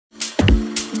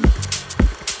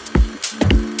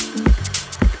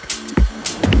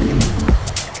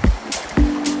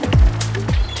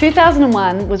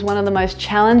2001 was one of the most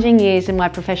challenging years in my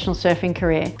professional surfing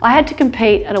career. I had to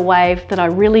compete at a wave that I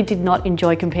really did not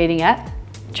enjoy competing at,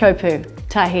 Chopu,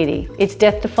 Tahiti. It's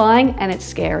death-defying and it's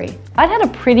scary. I'd had a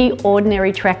pretty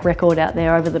ordinary track record out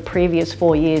there over the previous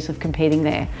 4 years of competing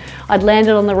there. I'd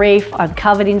landed on the reef, I'm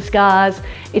covered in scars.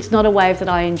 It's not a wave that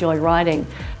I enjoy riding.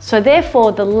 So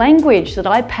therefore, the language that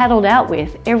I paddled out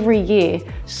with every year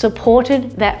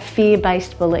supported that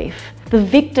fear-based belief. The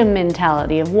victim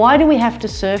mentality of why do we have to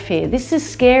surf here? This is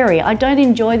scary. I don't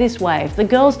enjoy this wave. The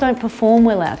girls don't perform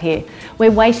well out here.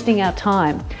 We're wasting our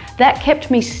time. That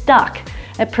kept me stuck.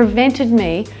 It prevented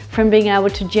me from being able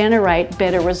to generate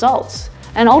better results.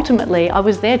 And ultimately, I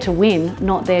was there to win,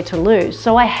 not there to lose.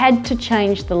 So I had to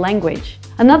change the language.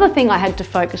 Another thing I had to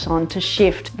focus on to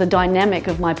shift the dynamic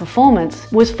of my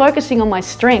performance was focusing on my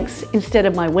strengths instead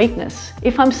of my weakness.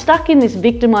 If I'm stuck in this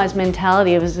victimized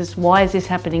mentality of why is this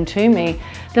happening to me,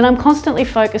 then I'm constantly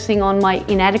focusing on my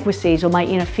inadequacies or my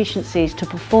inefficiencies to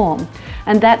perform.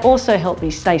 And that also helped me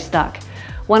stay stuck.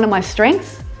 One of my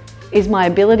strengths is my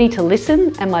ability to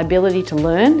listen and my ability to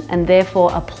learn and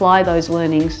therefore apply those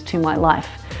learnings to my life.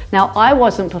 Now, I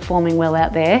wasn't performing well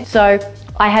out there, so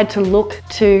I had to look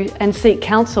to and seek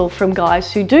counsel from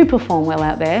guys who do perform well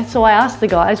out there. So I asked the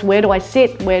guys, where do I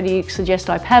sit? Where do you suggest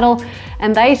I paddle?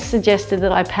 And they suggested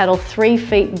that I paddle 3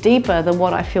 feet deeper than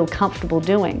what I feel comfortable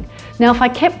doing. Now, if I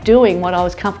kept doing what I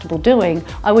was comfortable doing,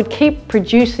 I would keep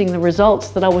producing the results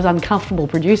that I was uncomfortable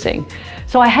producing.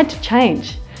 So I had to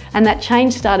change. And that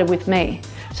change started with me.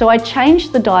 So I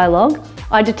changed the dialogue.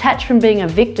 I detached from being a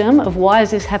victim of why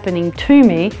is this happening to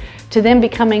me to then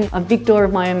becoming a victor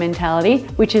of my own mentality,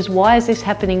 which is why is this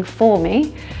happening for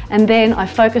me? And then I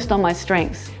focused on my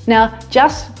strengths. Now,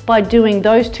 just by doing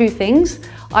those 2 things,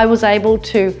 I was able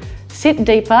to sit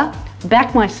deeper,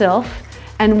 back myself,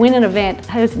 and win an event that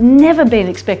has never been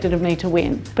expected of me to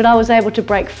win. But I was able to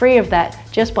break free of that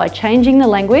just by changing the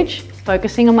language,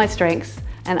 focusing on my strengths,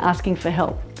 and asking for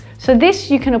help. So this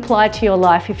you can apply to your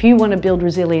life if you want to build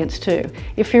resilience too.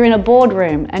 If you're in a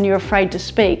boardroom and you're afraid to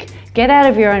speak, get out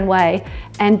of your own way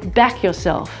and back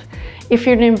yourself. If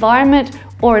you're in an environment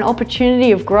or an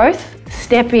opportunity of growth,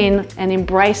 step in and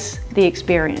embrace the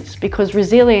experience, because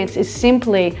resilience is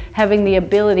simply having the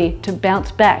ability to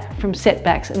bounce back from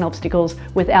setbacks and obstacles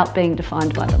without being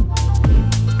defined by them.